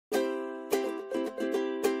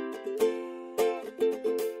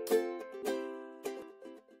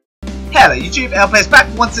Hello YouTube, LPlayer's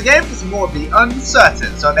back once again for some more of the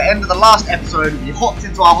Uncertain. So at the end of the last episode, we hopped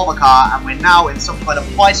into our hover car and we're now in some kind of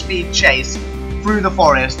high-speed chase through the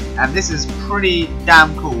forest, and this is pretty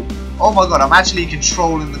damn cool. Oh my god, I'm actually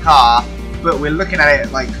controlling the car, but we're looking at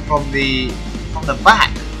it like from the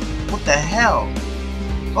back. What the hell?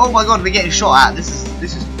 Oh my god, we're getting shot at. This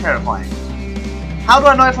is terrifying. How do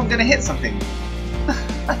I know if I'm gonna hit something?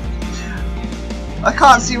 I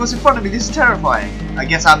can't see what's in front of me. This is terrifying. I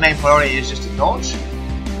guess our main priority is just to dodge.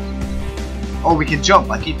 Oh, we can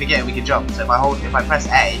jump. I keep forgetting we can jump. So if I press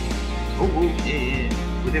A,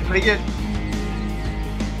 yeah, we're doing pretty good.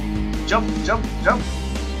 Jump, jump, jump.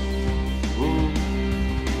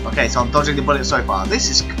 Ooh. Okay, so I'm dodging the bullet so far. This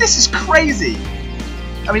is crazy.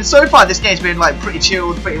 I mean, so far this game's been like pretty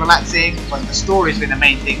chilled, pretty relaxing. Like the story's been the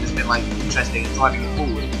main thing that's been like interesting and driving it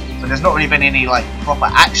forward. But there's not really been any like proper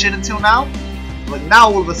action until now. Like now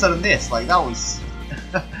all of a sudden this, like that was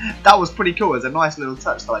that was pretty cool. It's a nice little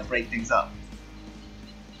touch to like break things up.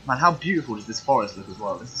 Man, how beautiful does this forest look as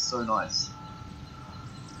well? This is so nice.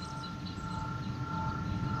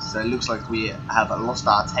 So it looks like we have lost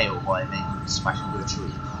our tail by then smashing with a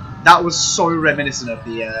tree. That was so reminiscent of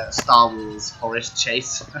the Star Wars forest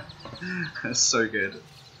chase. It's so good.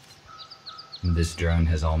 This drone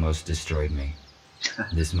has almost destroyed me.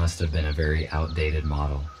 This must have been a very outdated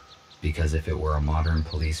model. Because if it were a modern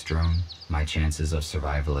police drone, my chances of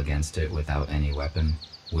survival against it without any weapon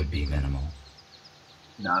would be minimal.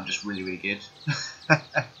 No, I'm just really, really good.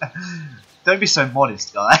 Don't be so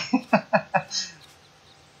modest, guy.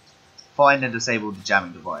 Find and disable the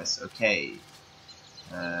jamming device. Okay.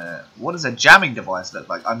 What does a jamming device look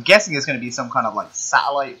like? I'm guessing it's going to be some kind of like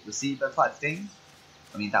satellite receiver type thing.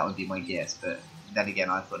 I mean, that would be my guess, but then again,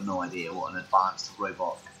 I've got no idea what an advanced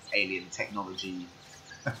robot alien technology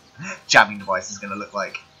jamming device is going to look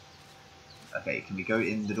like. Okay, can we go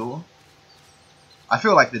in the door? I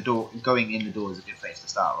feel like going in the door is a good place to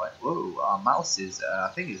start, right? Whoa, our mouse is, I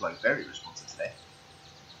think is like very responsive today.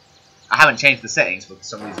 I haven't changed the settings, but for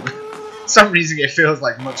some reason it feels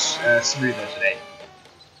like much smoother today.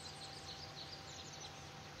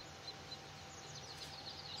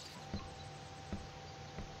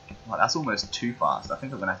 Well, that's almost too fast. I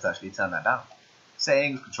think I'm going to have to actually turn that down.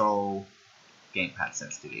 Settings, control, gamepad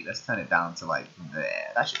sensitivity. Let's turn it down to like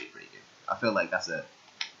there. That should be pretty good. I feel like that's a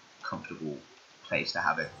comfortable place to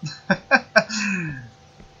have it.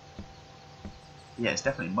 Yeah, it's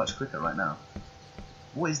definitely much quicker right now.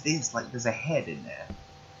 What is this? Like, there's a head in there.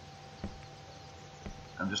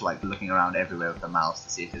 I'm just like looking around everywhere with the mouse to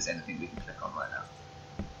see if there's anything we can click on right now.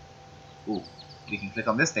 Ooh, we can click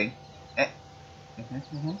on this thing. Eh.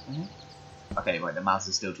 Okay, right, the mouse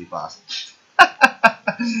is still too fast.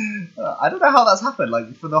 I don't know how that's happened.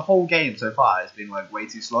 Like for the whole game so far, it's been like way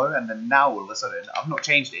too slow, and then now all of a sudden, I've not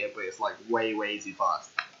changed it, but it's like way too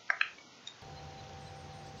fast.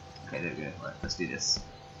 Okay, there we go. Right, let's do this.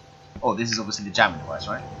 Oh, this is obviously the jamming device,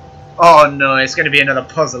 right? Oh no, it's going to be another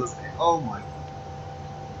puzzle, isn't it? Oh my.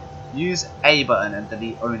 Use A button and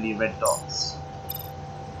delete only red dots.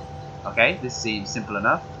 Okay, this seems simple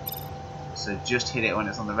enough. So just hit it when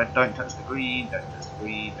it's on the red. Don't touch the green. Don't touch the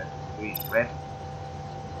green. Don't touch the green. Red.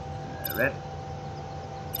 Red.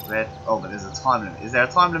 Red. Oh, but there's a time limit. Is there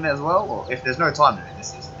a time limit as well? Or if there's no time limit,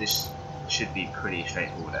 this should be pretty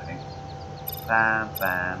straightforward, I think. Bam,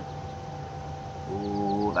 bam.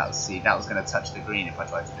 Ooh, that was going to touch the green if I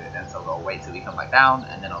tried to do it then, so I've got to wait till we come back down,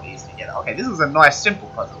 and then I'll easily get it. Okay, this was a nice, simple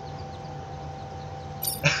puzzle.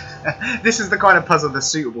 This is the kind of puzzle that's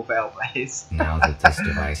suitable for LPlays. Now that this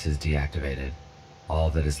device is deactivated, all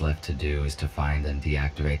that is left to do is to find and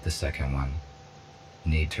deactivate the second one.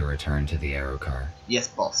 Need to return to the aero car. Yes,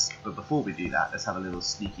 boss. But before we do that, let's have a little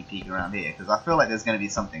sneaky peek around here, because I feel like there's going to be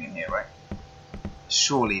something in here, right?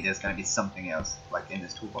 Surely there's going to be something else, like in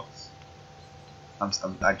this toolbox.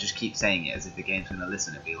 I just keep saying it as if the game's going to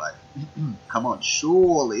listen and be like, come on,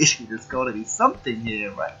 surely there's got to be something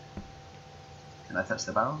here, right? Can I touch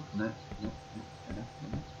the barrel? No.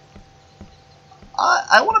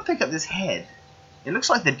 I want to pick up this head. It looks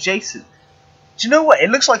like the Jason. Do you know what? It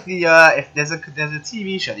looks like the if there's a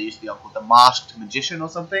TV show that used to be on called The Masked Magician or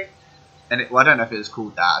something, and well, I don't know if it was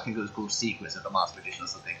called that. I think it was called Secrets of the Masked Magician or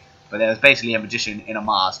something. But there was basically a magician in a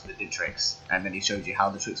mask that did tricks, and then he showed you how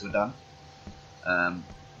the tricks were done.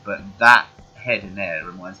 But that head in there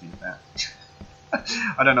reminds me of that.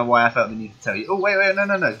 I don't know why I felt the need to tell you. Oh wait,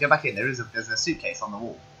 no, go back in. There's a suitcase on the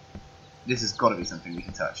wall. This has got to be something we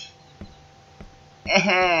can touch.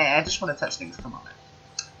 I just want to touch things. Come on, man.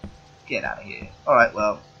 Get out of here. Alright,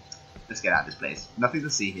 well, let's get out of this place. Nothing to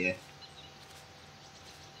see here.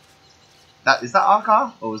 is that our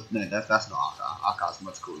car? Or was, no, that's not our car. Our car's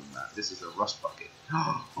much cooler than that. This is a rust bucket.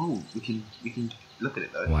 Oh, we can look at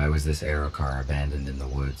it though. Why was this aero car abandoned in the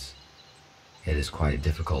woods? It is quite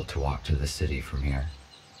difficult to walk to the city from here.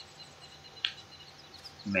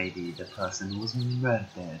 Maybe the person was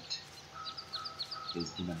murdered.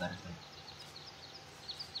 Is been murdered.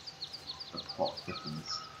 The plot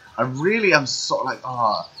thickens. I really am so like,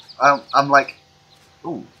 I'm like,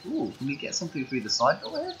 ooh, can we get something through the side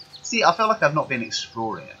door? See, I feel like I've not been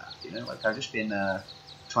exploring enough, you know, like I've just been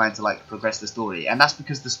trying to like progress the story, and that's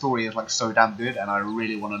because the story is like so damn good, and I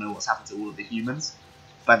really want to know what's happened to all of the humans.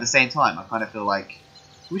 But at the same time, I kind of feel like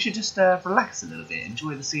we should just relax a little bit,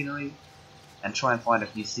 enjoy the scenery, and try and find a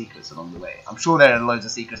few secrets along the way. I'm sure there are loads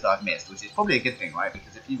of secrets that I've missed, which is probably a good thing, right?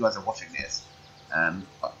 Because if you guys are watching this, and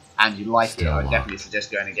you like it, I would definitely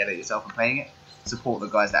suggest going and get it yourself and playing it. Support the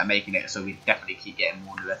guys that are making it, so we definitely keep getting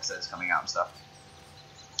more new episodes coming out and stuff.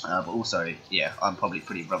 But also, yeah, I'm probably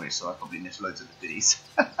pretty rubbish, so I probably missed loads of the goodies.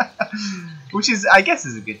 Which is, I guess,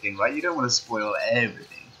 is a good thing, right? You don't want to spoil everything.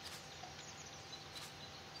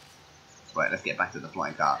 Right, let's get back to the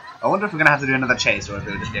flying car. I wonder if we're going to have to do another chase, or if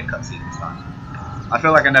it'll just be a cutscene this time. I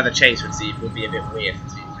feel like another chase would be a bit weird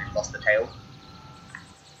since we've lost the tail.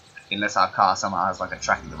 Unless our car somehow has like a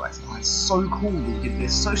tracking device. Oh, it's so cool that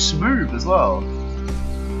it's so smooth as well.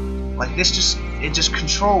 Like this it just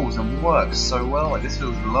controls and works so well. Like this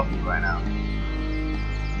feels lovely right now.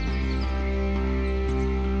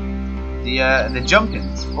 The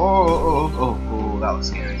jumpings. Oh, that was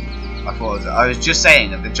scary. I was just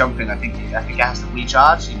saying that the jumping. I think it has to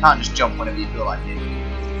recharge. You can't just jump whenever you feel like it.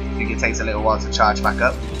 I think it takes a little while to charge back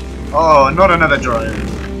up. Oh, not another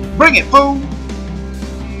drone. Bring it, fool!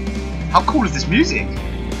 How cool is this music?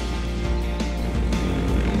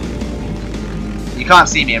 You can't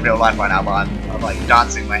see me in real life right now, but I'm like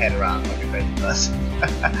dancing my head around like a crazy person.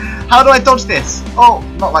 How do I dodge this? Oh,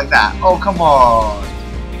 not like that. Oh, come on.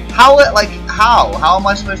 How am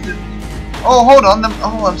I supposed to? Oh, hold on.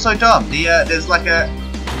 Oh, I'm so dumb. There's like the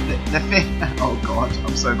thing. Oh god,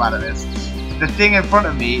 I'm so bad at this. The thing in front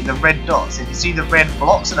of me, the red dots. If you see the red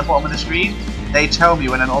blocks at the bottom of the screen, they tell me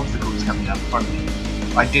when an obstacle is coming up in front of me.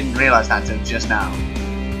 I didn't realise that until just now,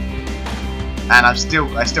 and I still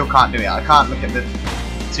can't do it. I can't look at the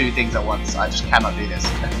two things at once. I just cannot do this.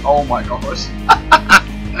 Oh my gosh!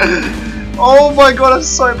 Oh my god! I'm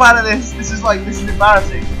so bad at this. This is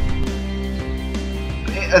embarrassing.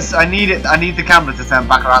 I need the camera to turn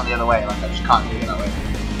back around the other way. Like I just can't do it that way.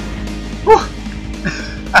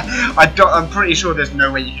 I'm pretty sure there's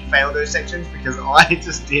no way you can fail those sections because I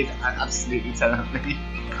just did absolutely terribly.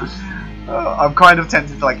 I'm kind of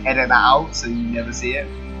tempted to like edit that out so you never see it,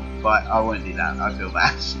 but I won't do that. I feel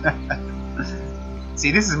bad.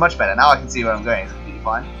 See, this is much better. Now I can see where I'm going. It's completely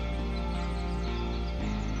fine.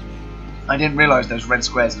 I didn't realise those red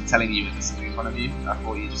squares were telling you if there's something in front of you. I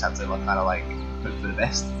thought you just had to like, kind of like hope for the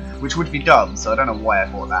best, which would be dumb. So I don't know why I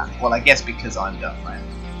thought that. Well, I guess because I'm dumb, right?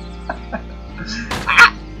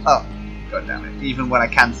 Ah! Oh, god damn it! Even when I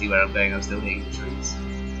can see where I'm going, I'm still hitting the trees.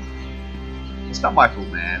 It's not my fault,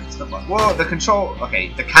 man. It's not my. Whoa, the control.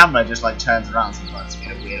 Okay, the camera just like turns around sometimes in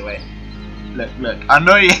a weird way. Look. I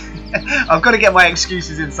know you. I've got to get my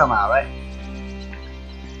excuses in somehow, right?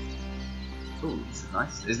 Ooh, this is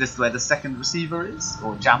nice. Is this where the second receiver is,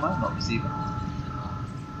 or jammer, not receiver?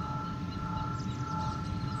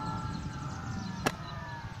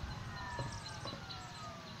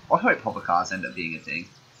 I hope hover cars end up being a thing,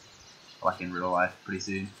 like in real life, pretty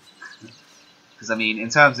soon. Because I mean, in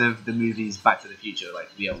terms of the movies Back to the Future, like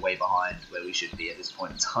we are way behind where we should be at this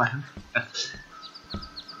point in time.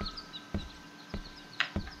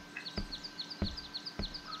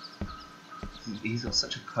 He's got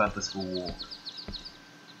such a purposeful walk.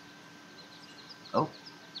 Oh.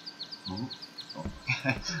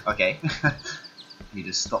 Okay. He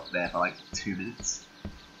just stopped there for like 2 minutes.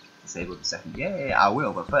 Disable the second. Yeah, I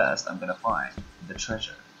will, but first I'm gonna find the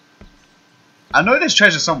treasure. I know there's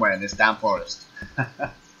treasure somewhere in this damn forest.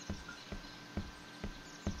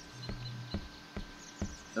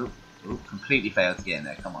 Oh, completely failed to get in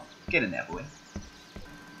there. Come on, get in there, boy.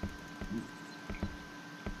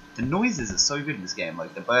 The noises are so good in this game.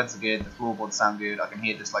 Like the birds are good, the floorboards sound good. I can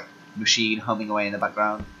hear this like machine humming away in the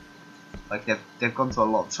background. Like they've gone to a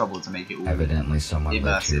lot of trouble to make it all Evidently, someone immersive.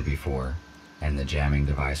 lived here before, and the jamming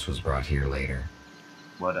device was brought here later.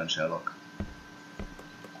 Well done, Sherlock.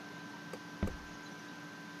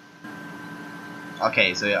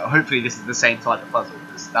 Okay, so yeah, hopefully this is the same type of puzzle,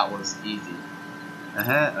 because that was easy.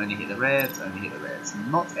 Only hit the reds, only hit the reds.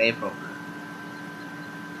 Not a problem.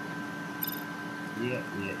 Yeah,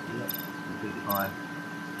 completely fine.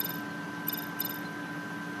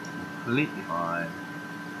 completely fine.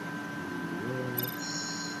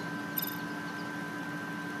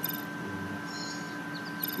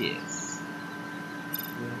 Yes.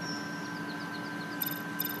 Yes.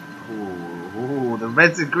 Ooh, the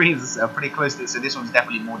reds and greens are pretty close to it, so this one's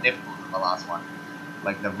definitely more difficult than the last one.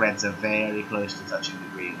 Like, the reds are very close to touching the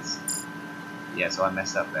greens. Yeah, so I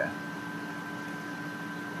messed up there.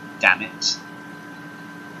 Damn it.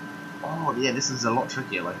 Oh, yeah, this is a lot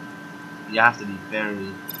trickier. Like, you have to be very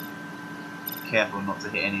careful not to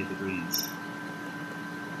hit any of the greens.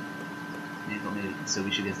 Maybe. So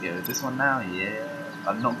we should just go with this one now. Yeah.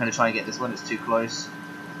 I'm not going to try and get this one. It's too close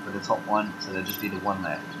for the top one, so there'll just be the one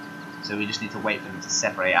left. So we just need to wait for them to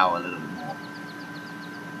separate out a little bit more.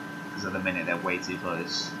 Because at the minute they're way too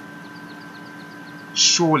close.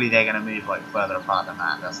 Surely they're going to move like further apart than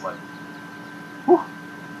that. That's like... Whew,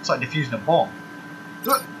 it's like defusing a bomb.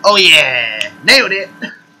 Oh yeah! Nailed it!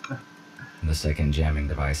 The second jamming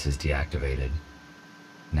device is deactivated.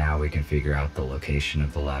 Now we can figure out the location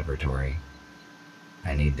of the laboratory.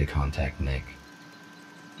 I need to contact Nick.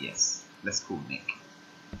 Yes, let's call Nick.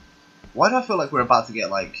 Why do I feel like we're about to get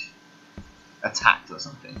like attacked or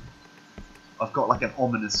something? I've got like an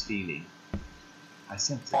ominous feeling. I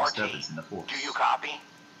sense a disturbance in the force. Do you copy?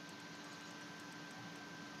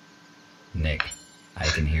 Nick, I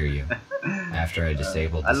can hear you. After I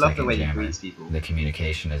disabled the second jammer, the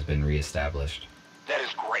communication has been re-established. That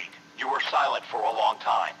is great. You were silent for a long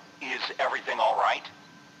time. Is everything all right?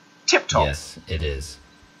 Tip-top. Yes, it is.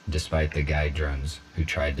 Despite the guide drones who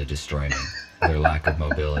tried to destroy me, their lack of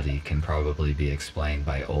mobility can probably be explained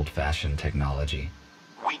by old-fashioned technology.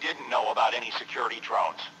 We didn't know about any security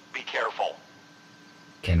drones. Be careful.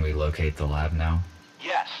 Can we locate the lab now?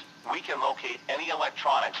 Yes, we can locate any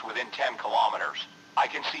electronics within 10 kilometers. I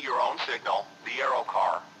can see your own signal, the aero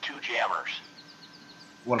car, 2 jammers.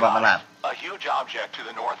 What about the lab? A huge object to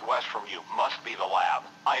the northwest from you must be the lab.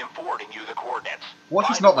 I am forwarding you the coordinates. What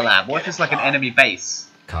if it's not the lab? What if it's like an enemy base?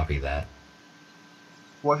 Copy that.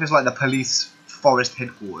 What if it's like the police forest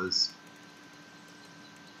headquarters?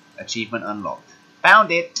 Achievement unlocked.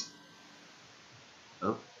 Found it!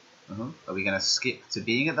 Oh. Are we going to skip to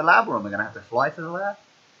being at the lab, or am I going to have to fly to the lab?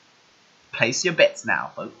 Place your bets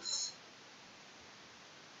now, folks.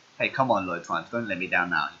 Hey, come on, Lloyd Triumph. Don't let me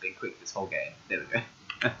down now. You've been quick this whole game. There we go.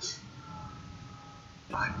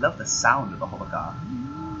 I love the sound of the hover car.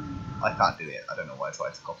 I can't do it. I don't know why I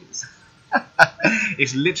tried to copy this.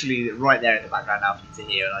 It's literally right there in the background now for you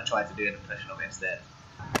to hear, and I tried to do an impression of it instead.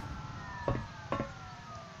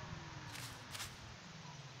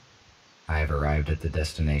 I have arrived at the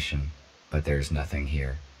destination, but there's nothing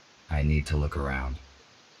here. I need to look around.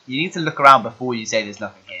 You need to look around before you say there's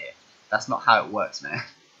nothing here. That's not how it works, man.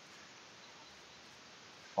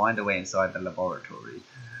 Find a way inside the laboratory.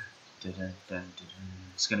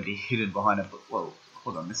 It's going to be hidden behind a book. Whoa,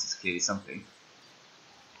 hold on, this is clearly something.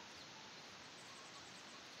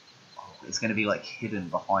 Oh, it's going to be like hidden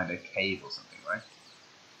behind a cave or something, right?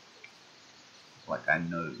 Like I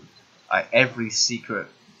know. Every secret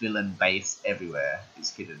villain base everywhere is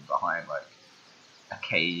hidden behind like a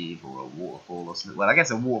cave or a waterfall or something. Well, I guess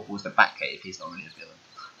a waterfall is the Bat Cave. He's not really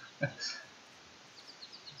a villain.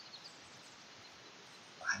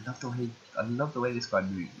 I love the way this guy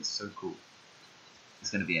moves. It's so cool. It's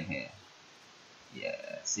gonna be in here.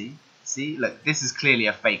 Yeah. See, look. This is clearly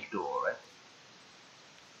a fake door, right?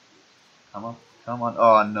 Come on, come on.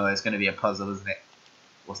 Oh no, it's gonna be a puzzle, isn't it?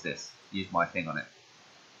 What's this? Use my thing on it.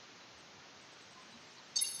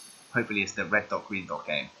 Hopefully it's the red dot, green dot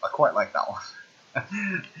game. I quite like that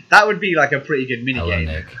one. That would be like a pretty good minigame. Hello,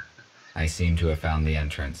 Nick. I seem to have found the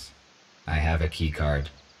entrance. I have a key card,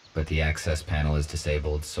 but the access panel is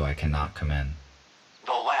disabled, so I cannot come in.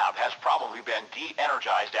 The lab has probably been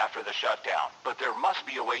de-energized after the shutdown, but there must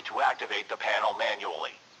be a way to activate the panel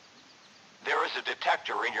manually. There is a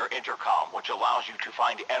detector in your intercom which allows you to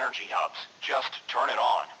find energy hubs. Just turn it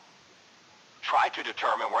on. Try to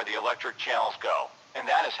determine where the electric channels go, and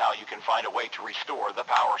that is how you can find a way to restore the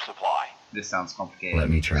power supply. This sounds complicated. Let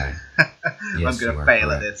me try. I'm Yes, gonna fail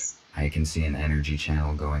correct. at this. I can see an energy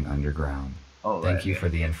channel going underground. Oh, Thank right, you okay. for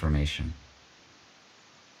the information.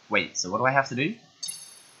 Wait, so what do I have to do?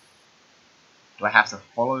 Do I have to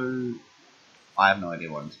follow? I have no idea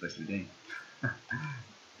what I'm supposed to be doing.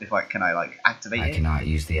 Can I like activate it? I cannot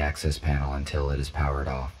use the access panel until it is powered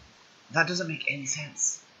off. That doesn't make any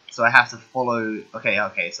sense. So I have to follow.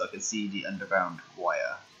 Okay, so I can see the underground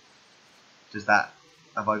wire. Does that?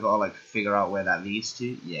 Have I got to like figure out where that leads to?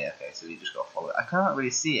 Yeah. Okay, so we just got to follow it. I can't really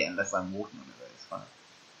see it unless I'm walking on it. Though. It's fine.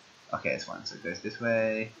 Okay, it's fine. So it goes this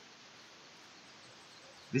way.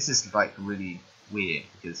 This is like really weird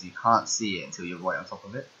because you can't see it until you're right on top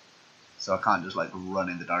of it. So I can't just like run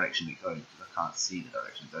in the direction it goes, because I can't see the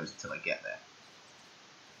direction it goes until I get there.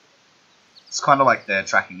 It's kind of like the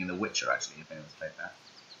tracking in The Witcher, actually, if anyone's played that.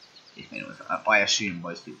 If anyone's, I assume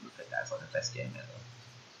most people have played that. It's like the best game ever.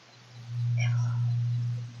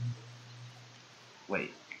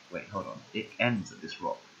 Wait, hold on. It ends at this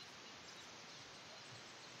rock.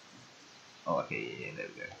 Oh, okay, yeah, there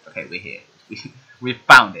we go. Okay, we're here. We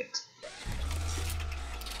found it.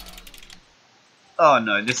 Oh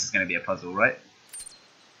no, this is going to be a puzzle, right?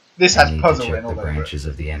 This has puzzle in all over it. The branches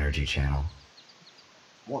of the energy channel.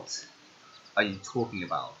 What are you talking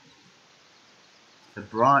about? The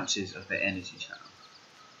branches of the energy channel.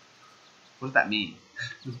 What does that mean?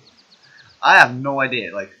 I have no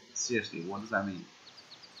idea. Like, seriously, what does that mean?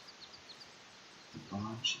 The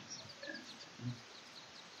branches of the energy channel.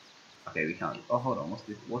 Okay, we can't. Oh, hold on. What's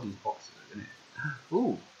this? What is boxes, isn't it?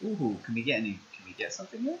 Ooh, ooh. Can we get any? Can we get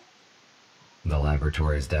something here? The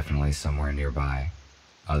laboratory is definitely somewhere nearby.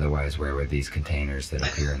 Otherwise, where would these containers that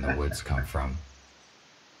appear in the woods come from?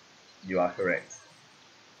 You are correct.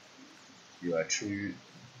 You are a true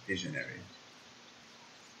visionary.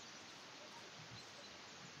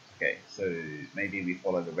 Okay, so maybe we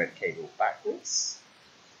follow the red cable backwards.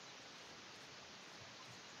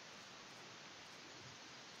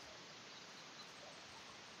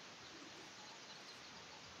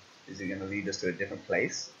 Is it going to lead us to a different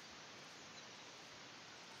place?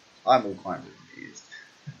 I'm all kinds of confused.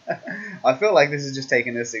 I feel like this is just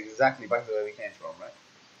taking us exactly back to where we came from, right?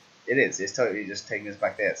 It is. It's totally just taking us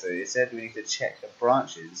back there. So it said we need to check the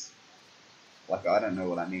branches. Like, I don't know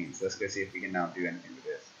what that means. Let's go see if we can now do anything with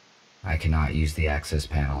this. I cannot use the access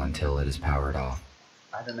panel until it is powered off.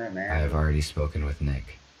 I don't know, man. I have already spoken with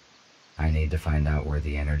Nick. I need to find out where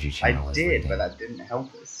the energy channel is leading. But that didn't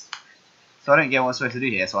help us. So I don't get what I'm supposed to do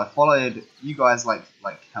here. So I followed, you guys like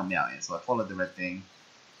help me out here. So I followed the red thing,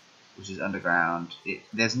 which is underground. It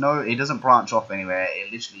doesn't branch off anywhere.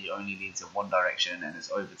 It literally only leads in one direction, and it's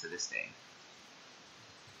over to this thing.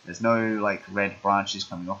 There's no like red branches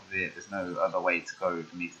coming off of it. There's no other way to go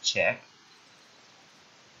for me to check.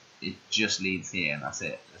 It just leads here, and that's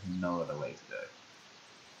it. There's no other way to go.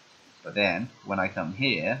 But then when I come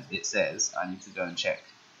here, it says I need to go and check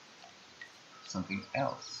something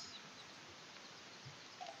else.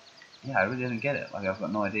 Yeah, I really didn't get it. Like, I've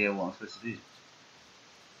got no idea what I'm supposed to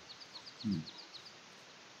do.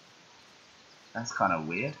 That's kind of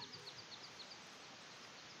weird.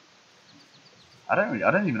 I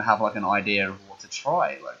don't even have like an idea of what to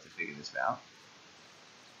try, like, to figure this out.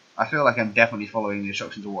 I feel like I'm definitely following the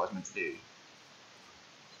instructions of what I was meant to do.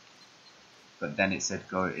 But then it said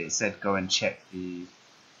go and check the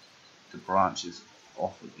branches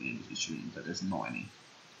off of the energy stream, but there's not any.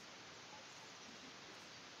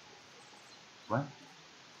 What?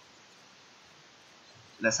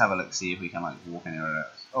 Let's have a look, see if we can like walk anywhere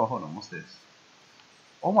else. Oh, hold on, what's this?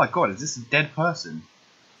 Oh my god, is this a dead person?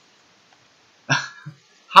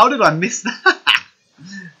 How did I miss that?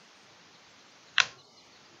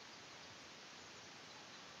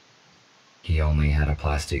 He only had a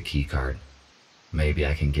plastic key card. Maybe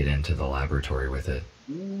I can get into the laboratory with it.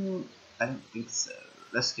 I don't think so.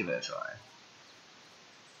 Let's give it a try.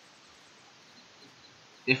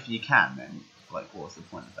 If you can, then, like, what's the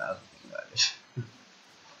point of that other thing about this?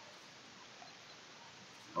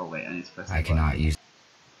 Oh wait, I need to press the button. Cannot use...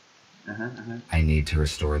 I need to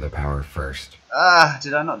restore the power first. Ah,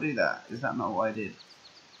 did I not do that? Is that not what I did?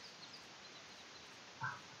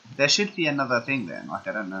 There should be another thing then, like,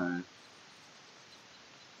 I don't know.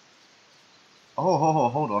 Oh,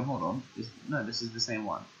 hold on. No, this is the same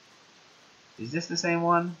one. Is this the same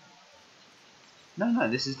one? No,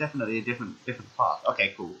 this is definitely a different path.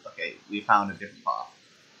 Okay, cool. Okay, we found a different path.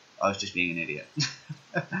 I was just being an idiot.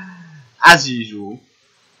 As usual.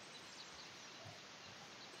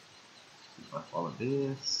 If I follow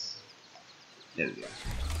this... There we go.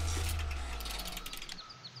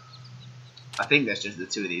 I think there's just the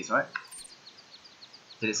two of these, right?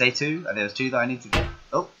 Did it say two? There was two that I need to get.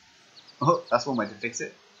 Oh, that's one way to fix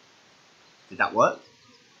it. Did that work?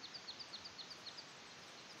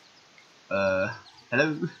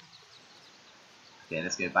 Hello? Okay,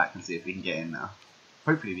 let's go back and see if we can get in now.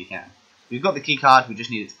 Hopefully we can. We've got the key card, we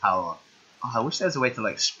just need it to power on. Oh, I wish there was a way to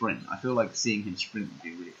like sprint. I feel like seeing him sprint would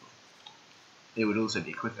be really cool. It would also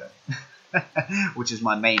be quicker. Which is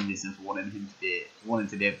my main reason for wanting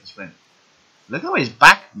to be able to sprint. Look how his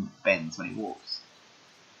back bends when he walks.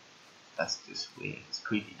 That's just weird. It's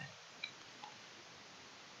creepy.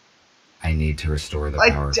 I need to restore the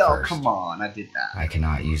power first. Come on, I did that. I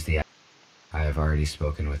cannot use the... I have already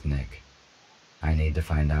spoken with Nick. I need to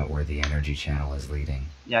find out where the energy channel is leading.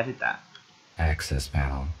 Yeah, I did that. Access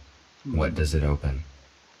panel. What does it open?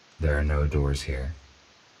 There are no doors here.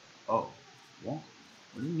 Oh, what?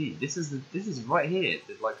 What do you mean? This is right here.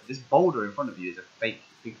 There's like this boulder in front of you is a big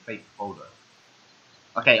fake boulder.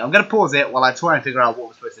 Okay, I'm gonna pause it while I try and figure out what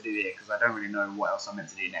we're supposed to do here because I don't really know what else I'm meant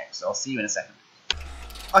to do next. So I'll see you in a second.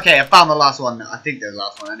 Okay, I found the last one. I think there's the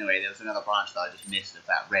last one anyway. There was another branch that I just missed of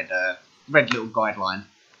that red little guideline.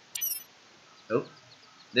 Oh,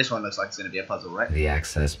 this one looks like it's gonna be a puzzle, right? The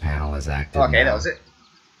access panel is active. Okay, now. that was it.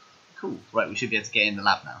 Cool. Right, we should be able to get in the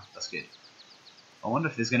lab now. That's good. I wonder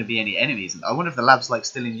if there's going to be any enemies. I wonder if the lab's like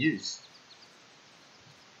still in use.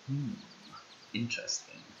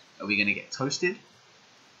 Interesting. Are we going to get toasted?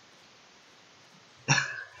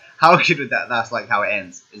 How good would that? That's like how it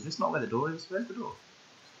ends. Is this not where the door is? Where's the door?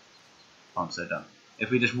 Oh, I'm so done. If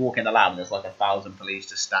we just walk in the lab and there's like 1,000 police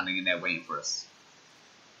just standing in there waiting for us.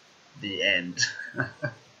 The end.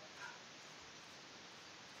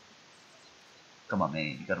 Come on,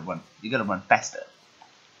 man. You gotta run. You gotta run faster.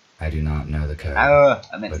 I do not know the code, I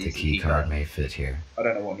meant but to the use key card may fit here. I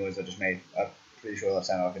don't know what noise I just made. I'm pretty sure that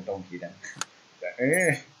sounded like a donkey then.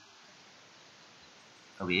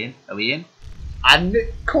 Are we in? Are we in?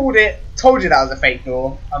 I called it. Told you that was a fake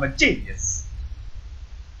door. I'm a genius.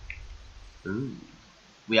 Ooh.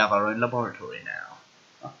 We have our own laboratory now.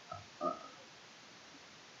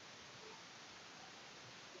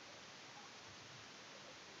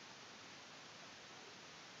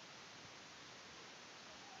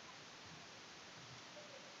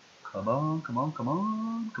 Come on, come on, come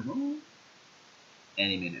on, come on.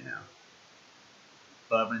 Any minute now.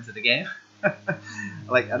 Further into the game.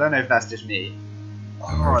 Like, I don't know if that's just me.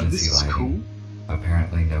 Oh, Emergency this is lighting. cool.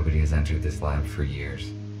 Apparently nobody has entered this lab for years.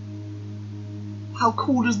 How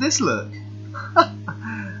cool does this look?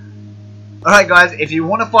 Alright guys, if you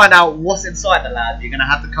want to find out what's inside the lab, you're going to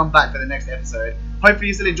have to come back for the next episode. Hopefully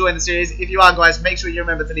you're still enjoying the series. If you are guys, make sure you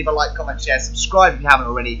remember to leave a like, comment, share, subscribe if you haven't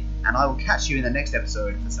already. And I will catch you in the next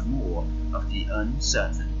episode for some more of The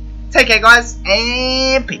Uncertain. Take care guys,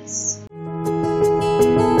 and peace.